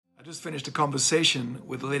I just finished a conversation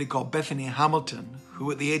with a lady called Bethany Hamilton,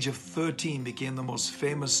 who at the age of 13 became the most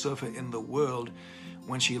famous surfer in the world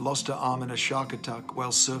when she lost her arm in a shark attack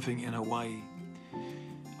while surfing in Hawaii.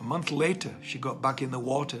 A month later, she got back in the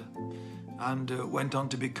water and went on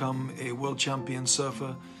to become a world champion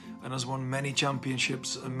surfer and has won many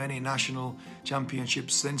championships and many national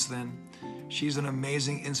championships since then. She's an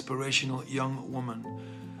amazing, inspirational young woman.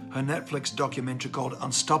 Her Netflix documentary called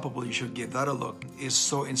Unstoppable, you should give that a look, is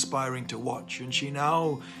so inspiring to watch. And she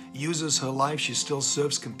now uses her life, she still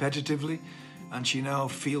surfs competitively, and she now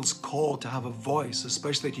feels called to have a voice,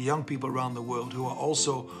 especially to young people around the world who are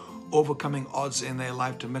also overcoming odds in their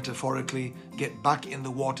life to metaphorically get back in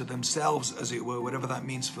the water themselves, as it were, whatever that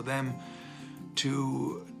means for them,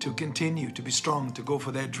 to continue to be strong, to go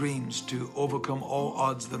for their dreams, to overcome all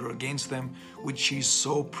odds that are against them, which she's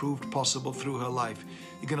so proved possible through her life.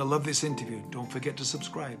 You're going to love this interview. Don't forget to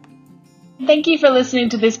subscribe. Thank you for listening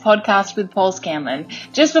to this podcast with Paul Scanlon.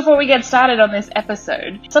 Just before we get started on this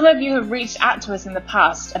episode, some of you have reached out to us in the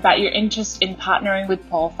past about your interest in partnering with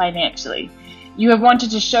Paul financially. You have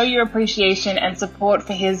wanted to show your appreciation and support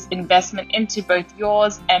for his investment into both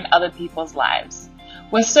yours and other people's lives.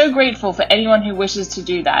 We're so grateful for anyone who wishes to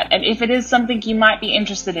do that, and if it is something you might be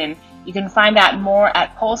interested in, you can find out more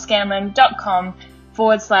at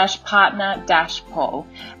paulscanlon.com/partner-Paul,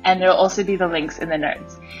 and there'll also be the links in the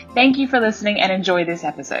notes. Thank you for listening and enjoy this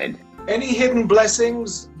episode. Any hidden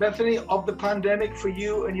blessings, Bethany, of the pandemic for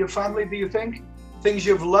you and your family, do you think? Things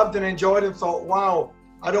you've loved and enjoyed and thought, wow,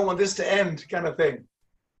 I don't want this to end, kind of thing.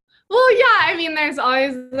 Well, yeah, I mean, there's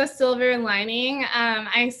always the silver lining.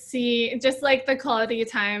 I see just like the quality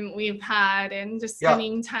time we've had and just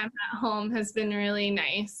spending time at home has been really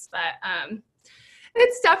nice. But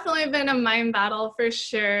it's definitely been a mind battle for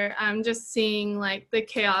sure. Just seeing like the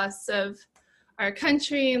chaos of our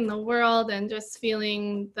country and the world and just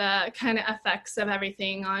feeling the kind of effects of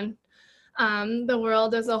everything on the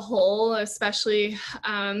world as a whole, especially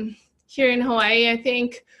here in Hawaii. I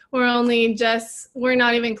think we're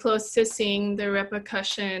not even close to seeing the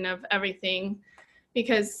repercussion of everything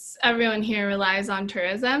because everyone here relies on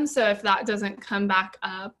tourism. So if that doesn't come back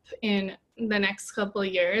up in the next couple of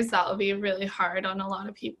years, that will be really hard on a lot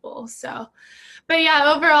of people. So, but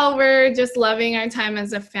yeah, overall, we're just loving our time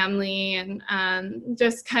as a family and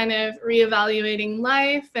just kind of reevaluating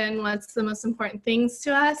life and what's the most important things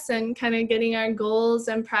to us and kind of getting our goals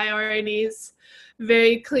and priorities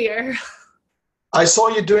very clear. I saw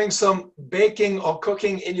you doing some baking or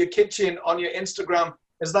cooking in your kitchen on your Instagram.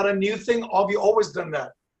 Is that a new thing or have you always done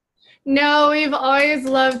that? No, we've always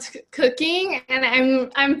loved cooking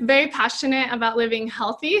and I'm very passionate about living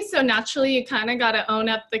healthy. So naturally you kind of got to own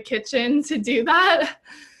up the kitchen to do that.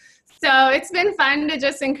 So it's been fun to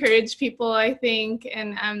just encourage people, I think,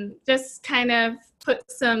 and just kind of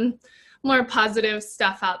put some more positive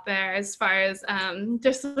stuff out there as far as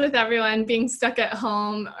just with everyone being stuck at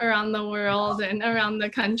home around the world and around the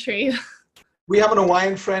country. We have an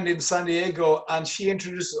Hawaiian friend in San Diego and she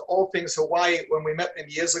introduces all things Hawaii when we met them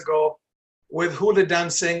years ago with hula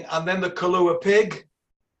dancing and then the Kalua pig.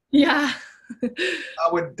 Yeah. I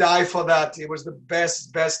would die for that. It was the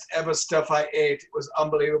best ever stuff I ate. It was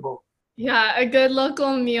unbelievable. Yeah, a good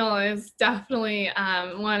local meal is definitely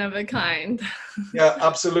one of a kind. Yeah,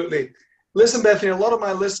 absolutely. Listen, Bethany, a lot of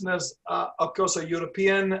my listeners, of course, are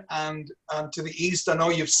European and to the east. I know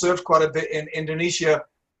you've surfed quite a bit in Indonesia.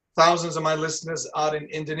 Thousands of my listeners are in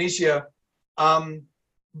Indonesia.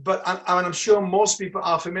 But I'm sure most people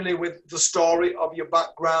are familiar with the story of your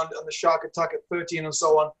background and the shark attack at 13 and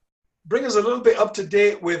so on. Bring us a little bit up to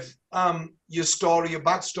date with your story, your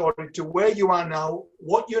backstory to where you are now,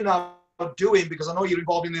 what you're now doing, because I know you're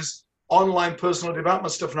involved in this online personal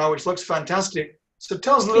development stuff now, which looks fantastic. So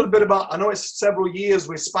tell us a little bit about, I know it's several years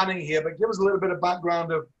we're spanning here, but give us a little bit of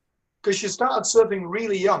background of, because you started surfing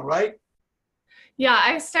really young, right? Yeah,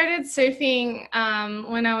 I started surfing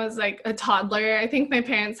when I was like a toddler. I think my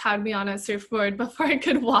parents had me on a surfboard before I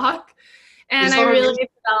could walk. And I really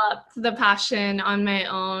developed the passion on my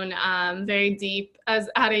own very deep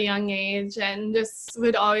at a young age and just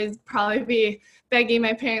would always probably be begging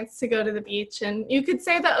my parents to go to the beach. And you could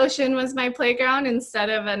say the ocean was my playground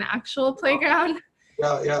instead of an actual playground.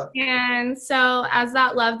 Yeah. And so as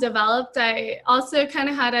that love developed, I also kind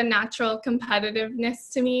of had a natural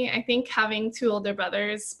competitiveness to me. I think having two older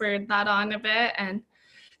brothers spurred that on a bit and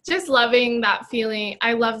just loving that feeling.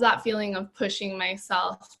 I love that feeling of pushing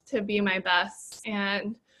myself to be my best.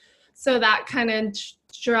 And so that kind of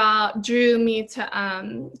drew me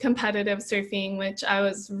to competitive surfing, which I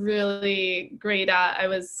was really great at. I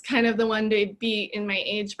was kind of the one to beat in my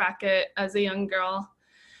age bracket as a young girl.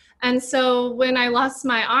 And so when I lost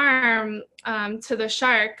my arm to the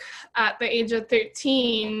shark at the age of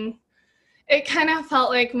 13, it kind of felt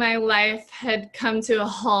like my life had come to a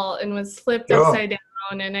halt and was flipped Yeah. upside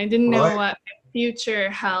down, and I didn't know what my future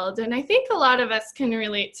held. And I think a lot of us can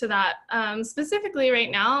relate to that, specifically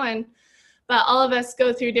right now. But all of us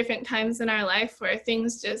go through different times in our life where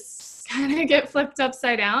things just kind of get flipped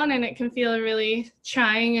upside down, and it can feel really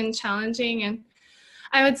trying and challenging. And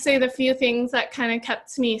I would say the few things that kind of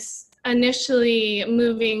kept me initially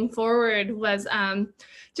moving forward was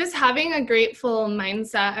just having a grateful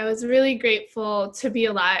mindset. I was really grateful to be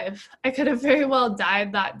alive. I could have very well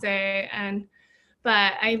died that day,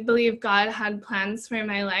 but I believe God had plans for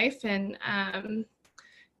my life, and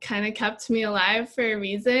kind of kept me alive for a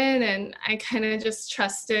reason. And I kind of just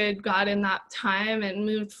trusted God in that time and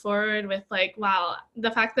moved forward with like, wow, the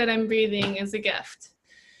fact that I'm breathing is a gift.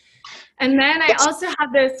 And then I also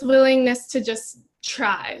had this willingness to just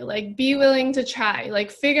try, like be willing to try, like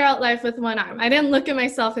figure out life with one arm. I didn't look at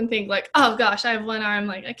myself and think like, oh gosh, I have one arm,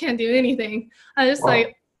 like I can't do anything. I just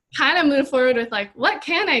like kind of move forward with like, what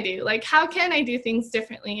can I do? Like, how can I do things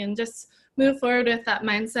differently? And just move forward with that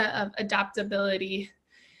mindset of adaptability.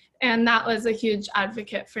 And that was a huge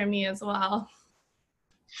advocate for me as well.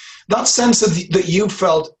 That sense that you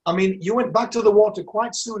felt, I mean, you went back to the water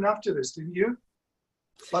quite soon after this, didn't you?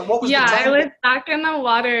 Like, what was the time? I was back in the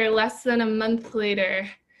water less than a month later,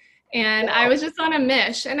 and I was just on a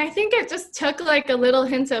mish. And I think it just took like a little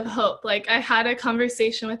hint of hope. Like I had a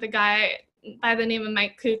conversation with a guy by the name of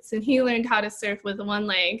Mike Coots, and he learned how to surf with one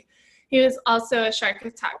leg. He was also a shark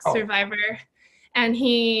attack survivor. And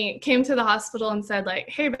he came to the hospital and said like,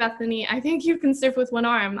 hey, Bethany, I think you can surf with one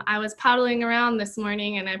arm. I was paddling around this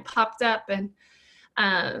morning and I popped up. And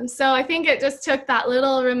so I think it just took that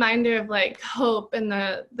little reminder of like hope and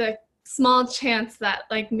the small chance that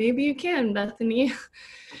like, maybe you can, Bethany.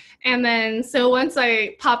 And then, so once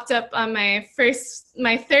I popped up on my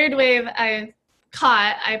third wave I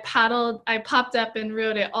caught, I popped up and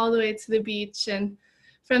rode it all the way to the beach. And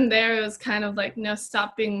from there, it was kind of like, no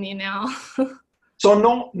stopping me now.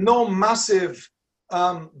 So no massive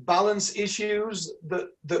balance issues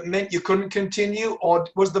that meant you couldn't continue, or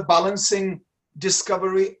was the balancing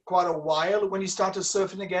discovery quite a while when you started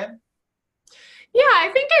surfing again? Yeah,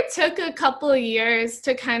 I think it took a couple of years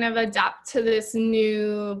to kind of adapt to this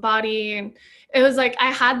new body. And it was like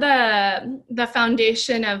I had the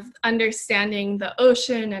foundation of understanding the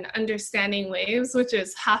ocean and understanding waves, which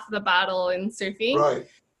is half the battle in surfing. Right.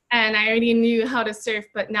 And I already knew how to surf,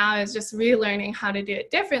 but now it's just relearning how to do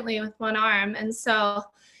it differently with one arm. And so,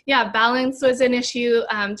 yeah, balance was an issue,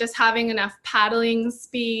 just having enough paddling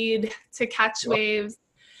speed to catch waves,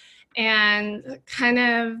 and kind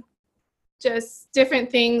of just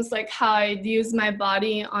different things like how I'd use my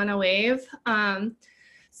body on a wave.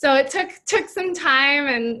 So it took some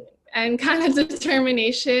time and kind of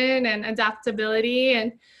determination and adaptability.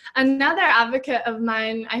 And another advocate of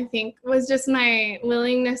mine, I think, was just my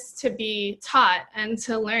willingness to be taught and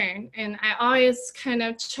to learn. And I always kind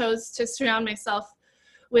of chose to surround myself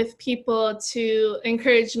with people to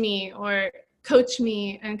encourage me or coach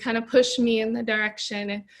me and kind of push me in the direction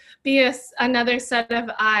and be another set of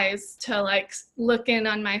eyes to like look in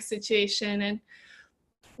on my situation and,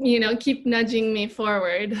 you know, keep nudging me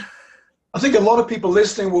forward. I think a lot of people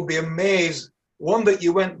listening will be amazed, one, that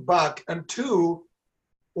you went back, and two,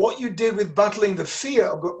 what you did with battling the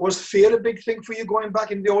fear. Was fear a big thing for you going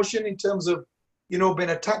back in the ocean in terms of, you know,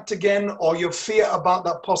 being attacked again, or your fear about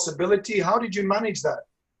that possibility? How did you manage that?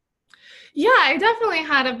 Yeah, I definitely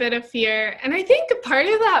had a bit of fear. And I think part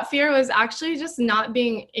of that fear was actually just not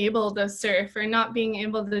being able to surf or not being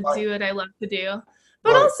able to do what I love to do,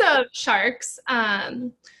 but also sharks.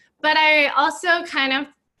 But I also kind of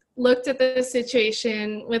looked at the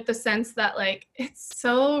situation with the sense that like, it's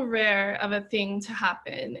so rare of a thing to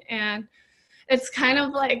happen. And it's kind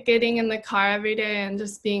of like getting in the car every day and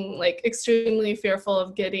just being like extremely fearful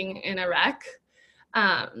of getting in a wreck.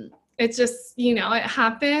 It's just, you know, it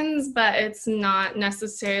happens, but it's not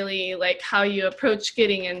necessarily like how you approach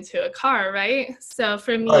getting into a car, right? So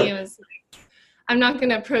for me, it was like, I'm not going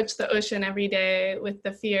to approach the ocean every day with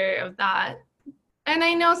the fear of that. And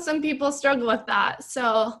I know some people struggle with that.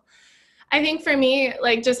 So I think for me,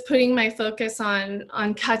 like just putting my focus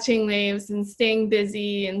on catching waves and staying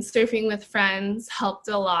busy and surfing with friends helped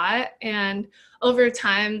a lot. And over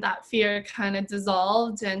time, that fear kind of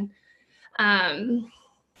dissolved. And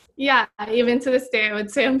yeah, even to this day, I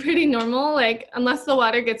would say I'm pretty normal. Like, unless the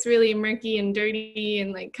water gets really murky and dirty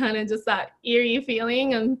and like kind of just that eerie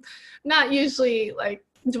feeling, I'm not usually like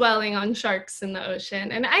dwelling on sharks in the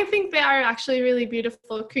ocean. And I think they are actually really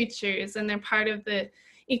beautiful creatures, and they're part of the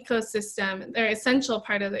ecosystem. They're an essential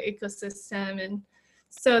part of the ecosystem. And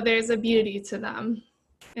so there's a beauty to them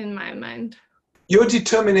in my mind. Your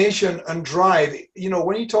determination and drive,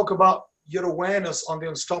 when you talk about your awareness on the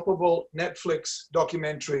Unstoppable Netflix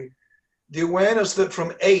documentary, the awareness that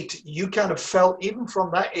from 8, you kind of felt, even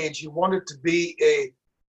from that age, you wanted to be a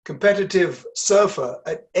competitive surfer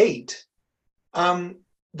at 8.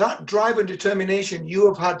 That drive and determination you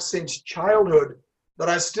have had since childhood that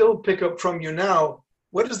I still pick up from you now,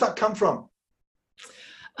 where does that come from?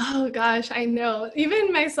 Oh gosh, I know.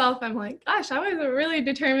 Even myself, I'm like, gosh, I was a really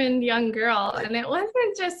determined young girl. And it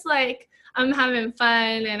wasn't just like, I'm having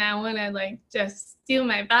fun and I want to like just do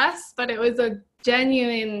my best, but it was a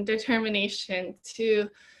genuine determination to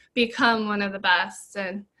become one of the best.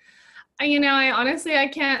 And, I honestly, I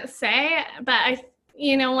can't say, but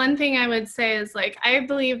one thing I would say is like, I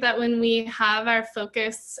believe that when we have our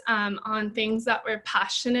focus on things that we're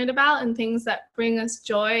passionate about and things that bring us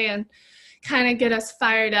joy and kind of get us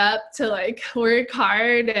fired up to like work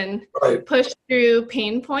hard and push through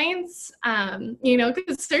pain points,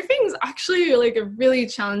 because surfing is actually like a really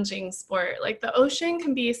challenging sport. Like the ocean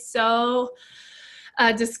can be so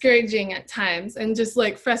discouraging at times and just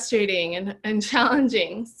like frustrating and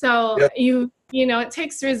challenging. So it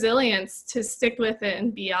takes resilience to stick with it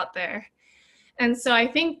and be out there. And so I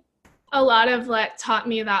think a lot of what taught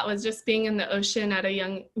me that was just being in the ocean at a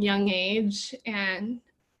young age. And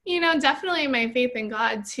definitely my faith in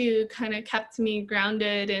God too kind of kept me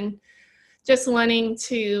grounded and just wanting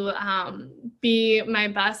to be my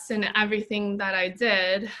best in everything that I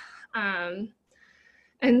did.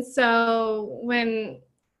 And so when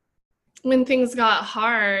things got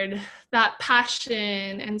hard, that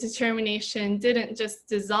passion and determination didn't just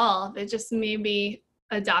dissolve, it just maybe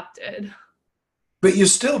adapted. But you're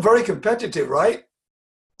still very competitive, right?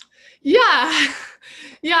 Yeah.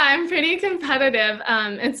 Yeah, I'm pretty competitive.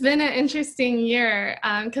 It's been an interesting year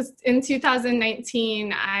because in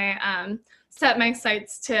 2019, I set my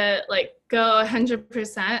sights to like go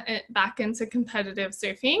 100% back into competitive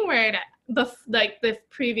surfing, where like the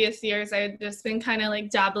previous years, I had just been kind of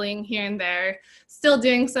like dabbling here and there, still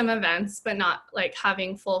doing some events, but not like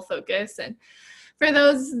having full focus. And for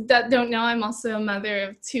those that don't know, I'm also a mother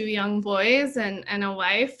of 2 young boys and a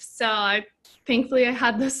wife. So thankfully I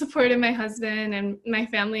had the support of my husband, and my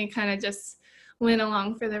family kind of just went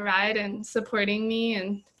along for the ride and supporting me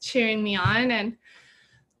and cheering me on. And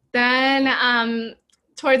then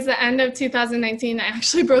towards the end of 2019, I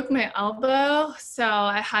actually broke my elbow. So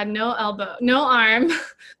I had no arm.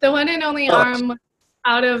 The one and only arm was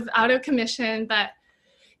out of commission. But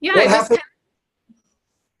yeah,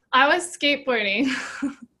 I was skateboarding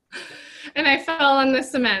and I fell on the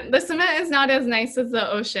cement. The cement is not as nice as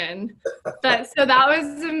the ocean. But so that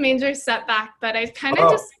was a major setback. But I kind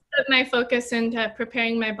of just put my focus into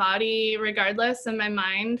preparing my body regardless, and my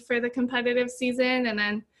mind for the competitive season. And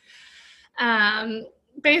then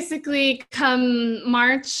basically come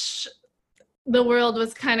March, the world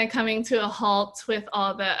was kind of coming to a halt with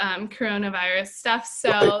all the coronavirus stuff.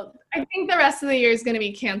 So I think the rest of the year is going to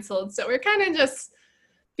be canceled. So we're kind of just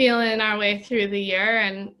feeling our way through the year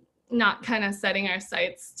and not kind of setting our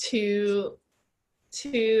sights too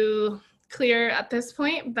clear at this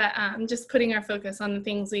point, but just putting our focus on the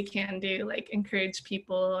things we can do, like encourage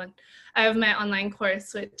people. And I have my online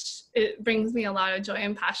course, which it brings me a lot of joy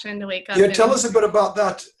and passion to wake up. Yeah, tell us a bit about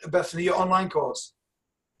that, Bethany, your online course.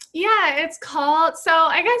 Yeah, it's called, so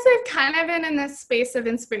I guess I've kind of been in this space of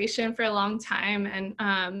inspiration for a long time, and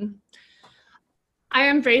I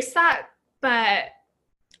embraced that, but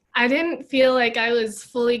I didn't feel like I was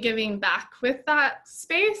fully giving back with that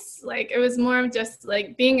space. Like it was more of just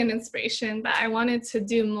like being an inspiration, but I wanted to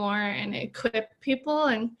do more and equip people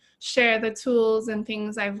and share the tools and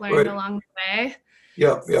things I've learned along the way.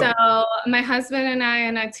 Yeah. So my husband and I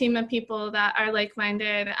and a team of people that are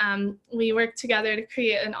like-minded, we work together to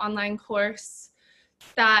create an online course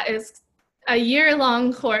that is a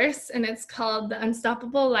year-long course, and it's called The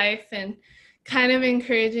Unstoppable Life, and kind of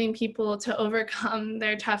encouraging people to overcome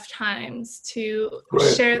their tough times, to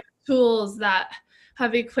share the tools that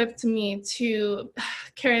have equipped me to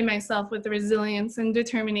carry myself with resilience and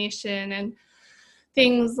determination, and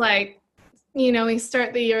things like, we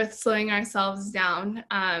start the year with slowing ourselves down.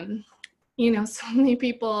 So many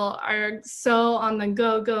people are so on the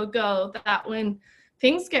go that when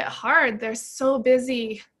things get hard, they're so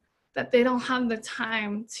busy that they don't have the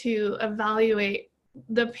time to evaluate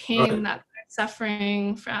the pain that they're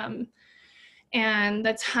suffering from, and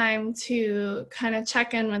the time to kind of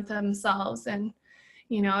check in with themselves and,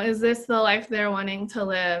 is this the life they're wanting to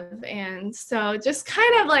live? And so just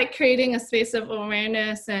kind of like creating a space of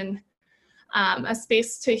awareness and a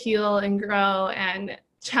space to heal and grow and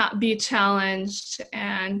be challenged,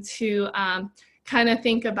 and to kind of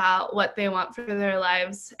think about what they want for their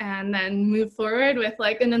lives and then move forward with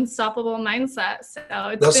like an unstoppable mindset. So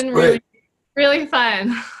it's been really, really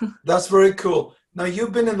fun. That's very cool. Now,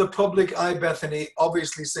 you've been in the public eye, Bethany,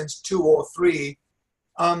 obviously since 2003.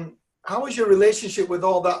 How has your relationship with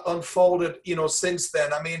all that unfolded, since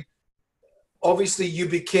then? I mean, obviously you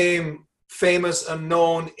became famous and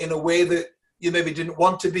known in a way that you maybe didn't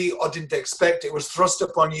want to be or didn't expect. It was thrust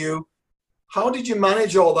upon you. How did you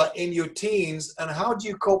manage all that in your teens, and how do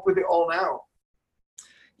you cope with it all now?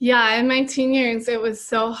 Yeah, in my teen years, it was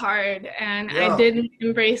so hard, and I didn't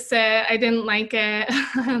embrace it. I didn't like it.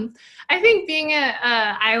 I think being an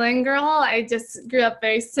island girl, I just grew up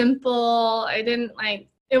very simple.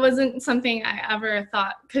 It wasn't something I ever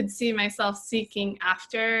thought could see myself seeking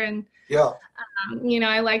after. And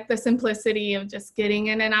I like the simplicity of just getting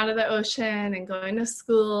in and out of the ocean and going to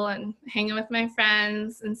school and hanging with my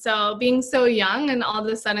friends. And so being so young and all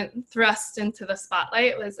of a sudden thrust into the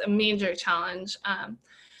spotlight was a major challenge. And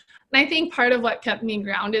I think part of what kept me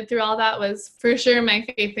grounded through all that was for sure my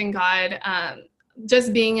faith in God,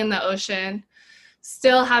 just being in the ocean,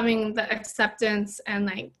 still having the acceptance and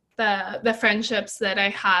like the friendships that I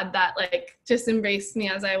had that like just embraced me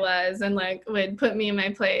as I was and like would put me in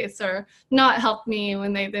my place or not help me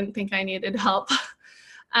when they didn't think I needed help.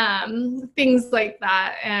 Things like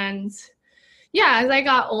that. And yeah, as I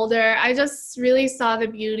got older, I just really saw the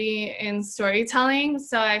beauty in storytelling.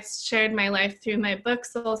 So I shared my life through my book,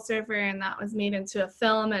 Soul Surfer, and that was made into a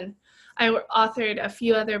film. And I authored a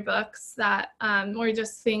few other books that were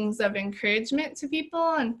just things of encouragement to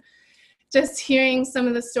people. And just hearing some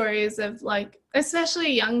of the stories of like,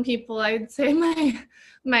 especially young people, I'd say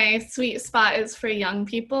my sweet spot is for young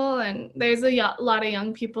people. And there's a lot of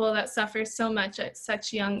young people that suffer so much at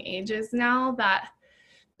such young ages now, that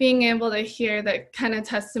being able to hear the kind of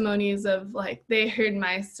testimonies of like, they heard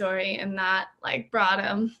my story and that like brought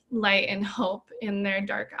them light and hope in their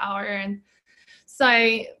dark hour. And so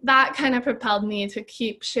that kind of propelled me to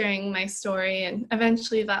keep sharing my story. And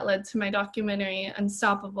eventually that led to my documentary,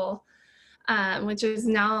 Unstoppable, which is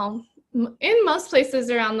now in most places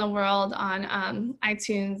around the world on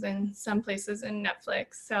iTunes and some places in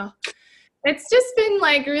Netflix. So it's just been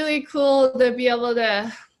like really cool to be able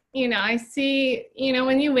to, I see,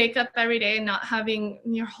 when you wake up every day not having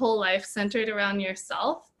your whole life centered around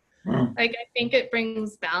yourself, like I think it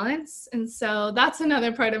brings balance. And so that's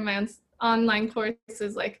another part of my online course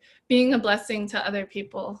is like being a blessing to other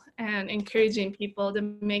people and encouraging people to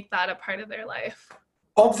make that a part of their life.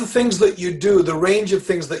 Of the things that you do, the range of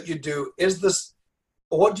things that you do,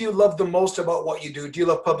 what do you love the most about what you do? Do you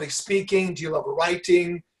love public speaking? Do you love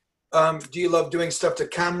writing? Do you love doing stuff to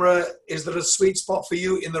camera? Is there a sweet spot for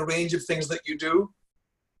you in the range of things that you do?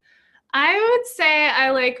 I would say I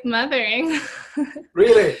like mothering.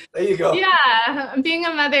 Really? There you go. Yeah, being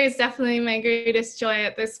a mother is definitely my greatest joy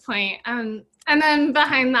at this point. And then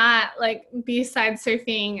behind that, like besides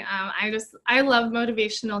surfing, I love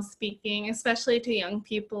motivational speaking, especially to young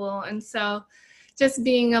people. And so just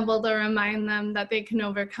being able to remind them that they can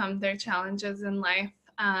overcome their challenges in life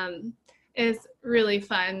is really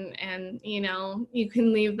fun. And, you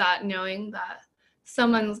can leave that knowing that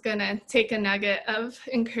someone's going to take a nugget of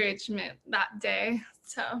encouragement that day.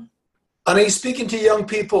 So. And are you speaking to young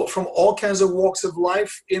people from all kinds of walks of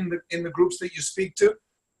life in the groups that you speak to?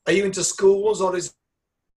 Are you into schools or is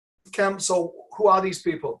camps, or who are these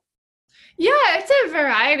people? Yeah, it's a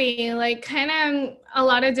variety, like kind of a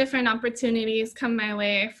lot of different opportunities come my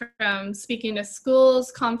way from speaking to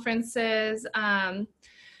schools, conferences,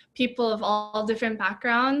 people of all different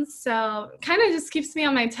backgrounds. So kind of just keeps me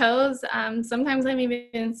on my toes. Sometimes I'm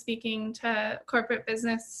even speaking to corporate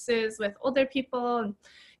businesses with older people. And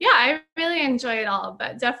yeah, I really enjoy it all,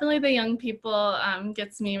 but definitely the young people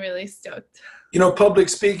gets me really stoked. Public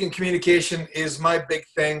speaking communication is my big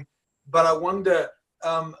thing, but I wonder,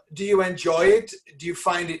 do you enjoy it? Do you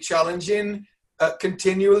find it challenging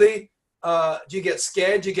continually? Do you get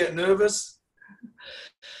scared? Do you get nervous?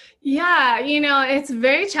 Yeah, it's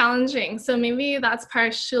very challenging. So maybe that's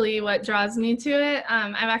partially what draws me to it.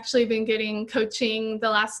 I've actually been getting coaching the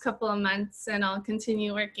last couple of months, and I'll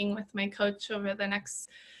continue working with my coach over the next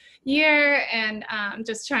year and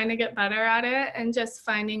just trying to get better at it and just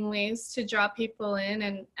finding ways to draw people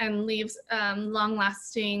in and leave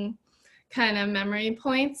long-lasting kind of memory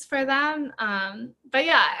points for them. But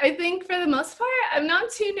yeah, I think for the most part, I'm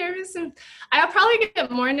not too nervous, and I'll probably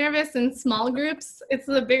get more nervous in small groups. It's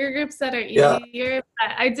the bigger groups that are easier. Yeah.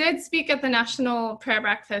 I did speak at the National Prayer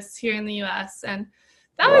Breakfast here in the US, and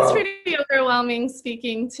that was pretty overwhelming,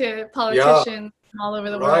 speaking to politicians all over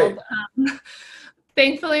the world.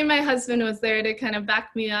 Thankfully, my husband was there to kind of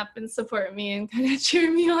back me up and support me and kind of cheer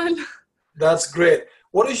me on. That's great.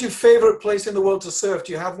 What is your favorite place in the world to surf?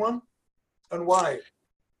 Do you have one? And why?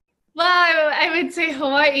 Well, I would say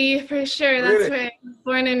Hawaii for sure. That's where I was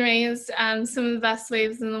born and raised. Some of the best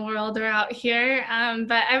waves in the world are out here.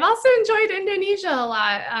 But I've also enjoyed Indonesia a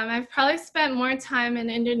lot. I've probably spent more time in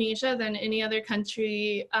Indonesia than any other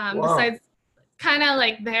country, besides kind of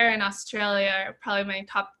like there in Australia are probably my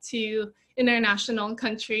top 2 international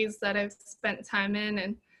countries that I've spent time in,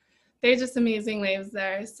 and they're just amazing waves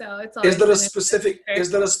there. So it's always is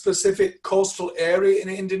there a specific coastal area in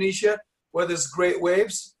Indonesia where there's great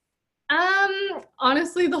waves?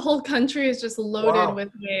 Honestly, the whole country is just loaded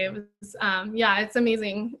with waves. Yeah, it's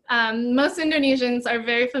amazing. Most Indonesians are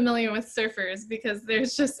very familiar with surfers because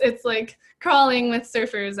it's like crawling with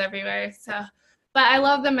surfers everywhere. So, but I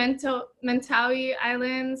love the Mentawai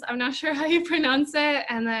Islands. I'm not sure how you pronounce it.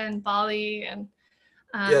 And then Bali, and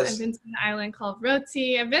I've been to an island called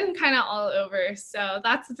Roti. I've been kind of all over. So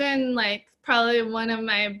that's been like probably one of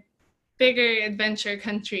my bigger adventure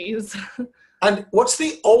countries. And what's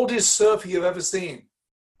the oldest surfer you've ever seen?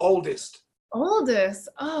 Oldest?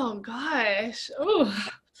 Oh gosh.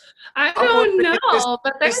 Oh, I don't know.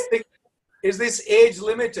 But is this age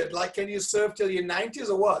limited? Like, can you surf till your 90s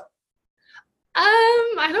or what?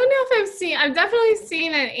 I don't know if I've definitely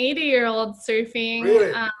seen an 80-year-old surfing.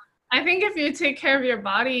 Really? I think if you take care of your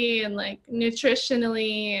body and like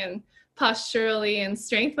nutritionally and posturally and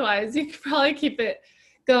strength-wise, you could probably keep it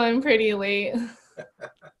going pretty late.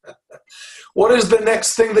 What is the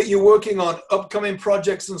next thing that you're working on? Upcoming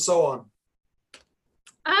projects and so on?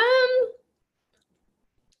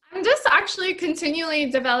 I'm just actually continually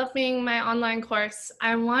developing my online course.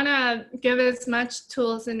 I want to give as much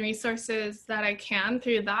tools and resources that I can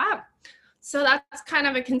through that. So that's kind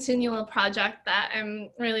of a continual project that I'm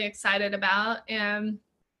really excited about. And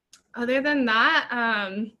other than that,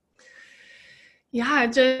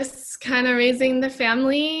 just kind of raising the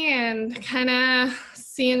family and kind of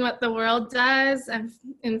seeing what the world does and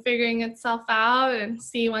figuring itself out, and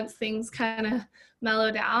see once things kind of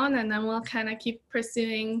mellow down, and then we'll kind of keep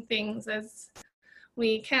pursuing things as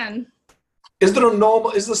we can. Is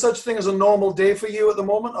there such thing as a normal day for you at the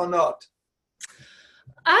moment or not?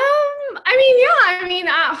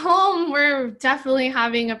 At home we're definitely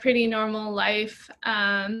having a pretty normal life.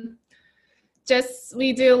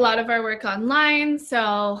 We do a lot of our work online,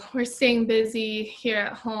 so we're staying busy here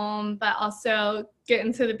at home, but also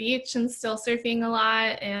getting to the beach and still surfing a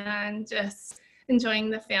lot and just enjoying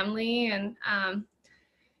the family. And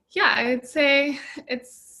I'd say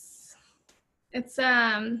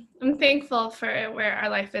I'm thankful for where our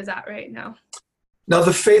life is at right now. Now,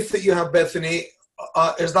 the faith that you have, Bethany,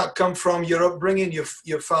 has that come from your upbringing,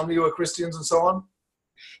 your family who are Christians and so on?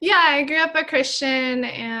 Yeah, I grew up a Christian,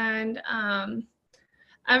 and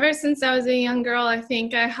ever since I was a young girl, I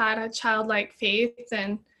think I had a childlike faith,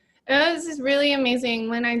 and it was really amazing.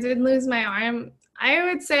 When I did lose my arm, I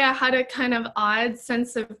would say I had a kind of odd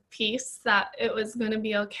sense of peace that it was going to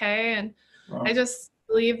be okay, and I just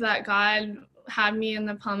believed that God had me in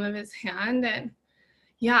the palm of his hand. And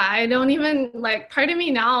I don't even, part of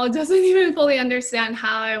me now doesn't even fully understand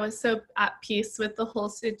how I was so at peace with the whole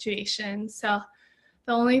situation. So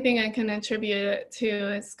the only thing I can attribute it to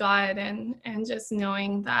is God, and just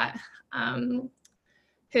knowing that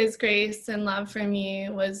his grace and love for me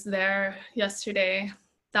was there yesterday,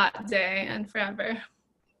 that day, and forever.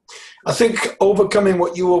 I think overcoming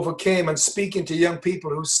what you overcame and speaking to young people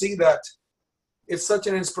who see that, it's such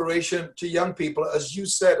an inspiration to young people, as you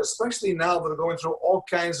said, especially now that are going through all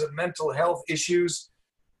kinds of mental health issues,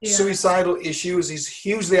 suicidal issues. Is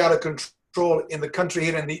hugely out of control in the country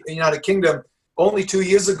here in the United Kingdom. Only 2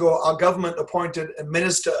 years ago, our government appointed a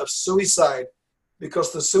minister of suicide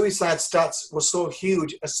because the suicide stats were so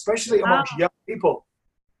huge, especially amongst young people.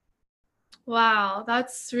 Wow,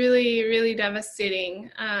 that's really, really devastating.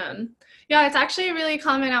 It's actually really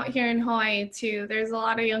common out here in Hawaii too. There's a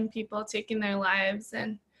lot of young people taking their lives,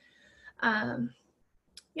 and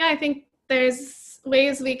I think there's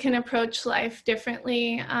ways we can approach life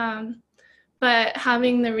differently, but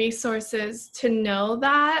having the resources to know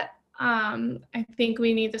that, I think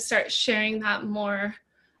we need to start sharing that more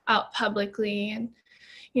out publicly, and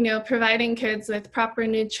providing kids with proper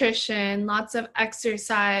nutrition, lots of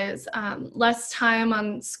exercise, less time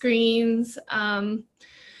on screens,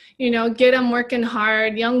 get them working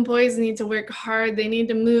hard. Young boys need to work hard. They need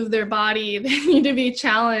to move their body. They need to be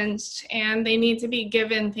challenged, and they need to be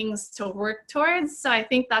given things to work towards. So I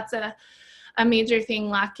think that's a a major thing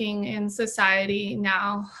lacking in society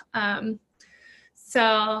now.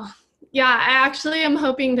 So yeah, I actually am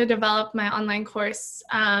hoping to develop my online course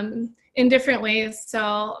in different ways.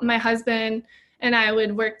 So my husband and I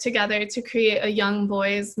would work together to create a young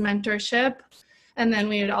boys mentorship. And then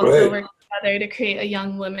we would also work together to create a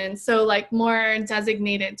young women. So like more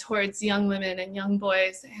designated towards young women and young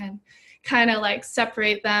boys, and kind of like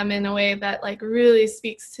separate them in a way that like really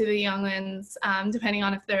speaks to the young ones, depending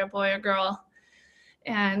on if they're a boy or girl.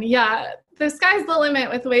 And yeah, the sky's the limit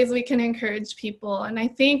with ways we can encourage people. And I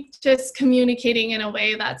think just communicating in a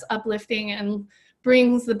way that's uplifting and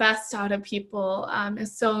brings the best out of people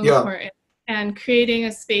is so important. And creating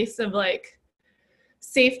a space of like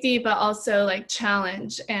safety, but also like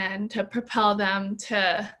challenge, and to propel them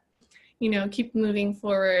to, you know, keep moving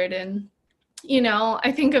forward. And, you know,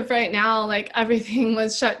 I think of right now, like everything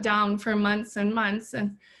was shut down for months and months.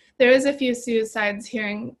 And there was a few suicides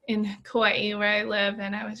here in Kauai where I live.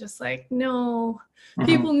 And I was just like, no,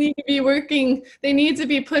 people need to be working. They need to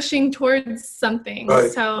be pushing towards something.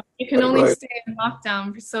 So you can only stay in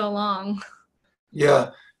lockdown for so long. Yeah,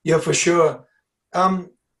 for sure.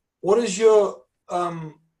 What is your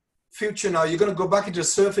future now? You're going to go back into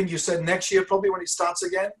surfing, you said next year, probably when it starts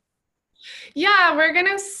again? Yeah, we're going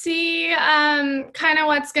to see kind of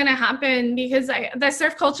what's going to happen, because the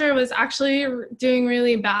surf culture was actually doing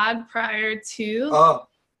really bad prior to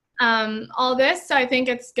all this. So I think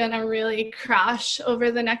it's going to really crash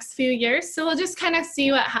over the next few years. So we'll just kind of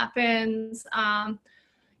see what happens.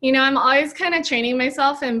 You know, I'm always kind of training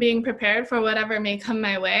myself and being prepared for whatever may come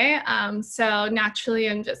my way. So naturally,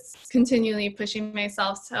 I'm just continually pushing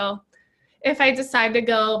myself. So if I decide to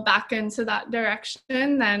go back into that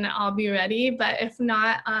direction, then I'll be ready. But if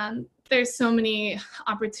not, there's so many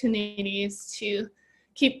opportunities to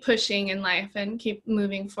keep pushing in life and keep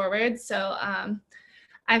moving forward. So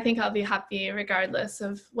I think I'll be happy regardless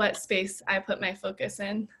of what space I put my focus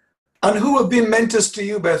in. And who have been mentors to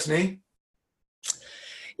you, Bethany?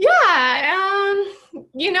 Yeah,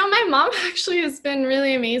 you know, my mom actually has been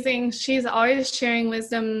really amazing. She's always sharing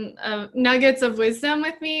wisdom, nuggets of wisdom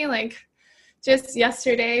with me. Like just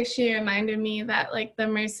yesterday, she reminded me that like the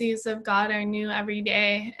mercies of God are new every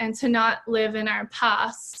day, and to not live in our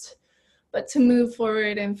past, but to move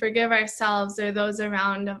forward and forgive ourselves or those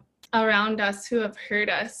around us who have hurt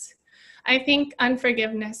us. I think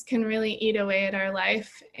unforgiveness can really eat away at our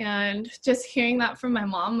life. And just hearing that from my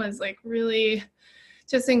mom was like really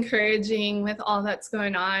just encouraging with all that's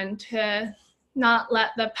going on, to not let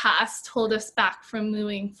the past hold us back from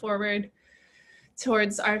moving forward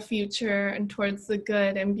towards our future and towards the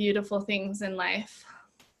good and beautiful things in life.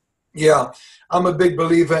 Yeah, I'm a big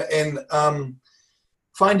believer in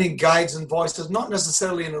finding guides and voices, not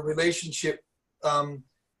necessarily in a relationship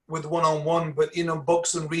with one-on-one, but, you know,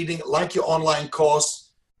 books and reading, like your online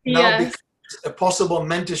course, now becomes a possible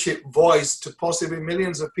mentorship voice to possibly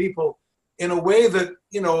millions of people, in a way that,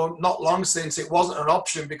 you know, not long since it wasn't an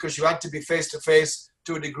option because you had to be face-to-face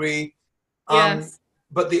to a degree. Yes.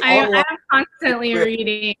 But I'm constantly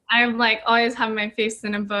reading. I'm like always have my face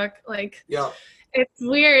in a book. Like, it's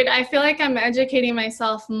weird. I feel like I'm educating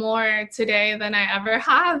myself more today than I ever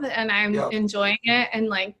have, and I'm enjoying it, and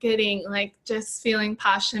like getting like just feeling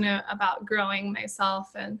passionate about growing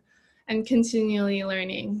myself and continually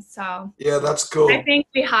learning. So yeah, that's cool. I think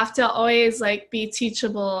we have to always like be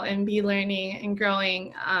teachable and be learning and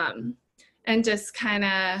growing, and just kind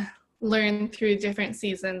of learn through different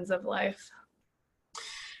seasons of life.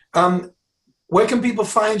 Where can people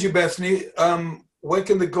find you, Bethany? Where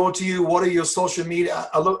can they go to you? What are your social media?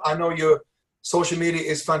 I know your social media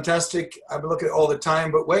is fantastic. I look at it all the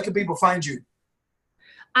time, but where can people find you?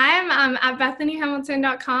 I'm at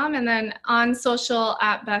BethanyHamilton.com, and then on social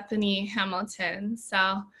at Bethany Hamilton.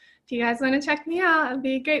 So if you guys want to check me out, I'd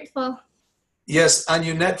be grateful. Yes, and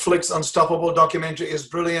your Netflix Unstoppable documentary is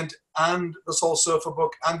brilliant, and the Soul Surfer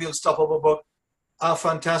book and the Unstoppable book are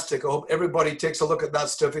fantastic. I hope everybody takes a look at that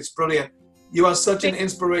stuff. It's brilliant. You are such an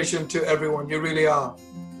inspiration to everyone. You really are.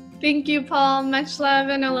 Thank you, Paul. Much love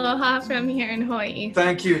and aloha from here in Hawaii.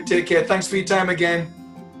 Thank you. Take care. Thanks for your time again.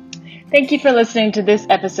 Thank you for listening to this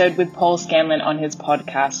episode with Paul Scanlon on his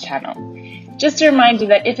podcast channel. Just a reminder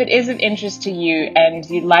that if it is of interest to you and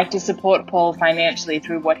you'd like to support Paul financially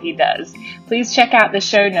through what he does, please check out the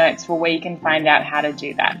show notes for where you can find out how to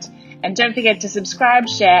do that. And don't forget to subscribe,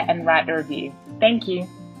 share, and write a review. Thank you.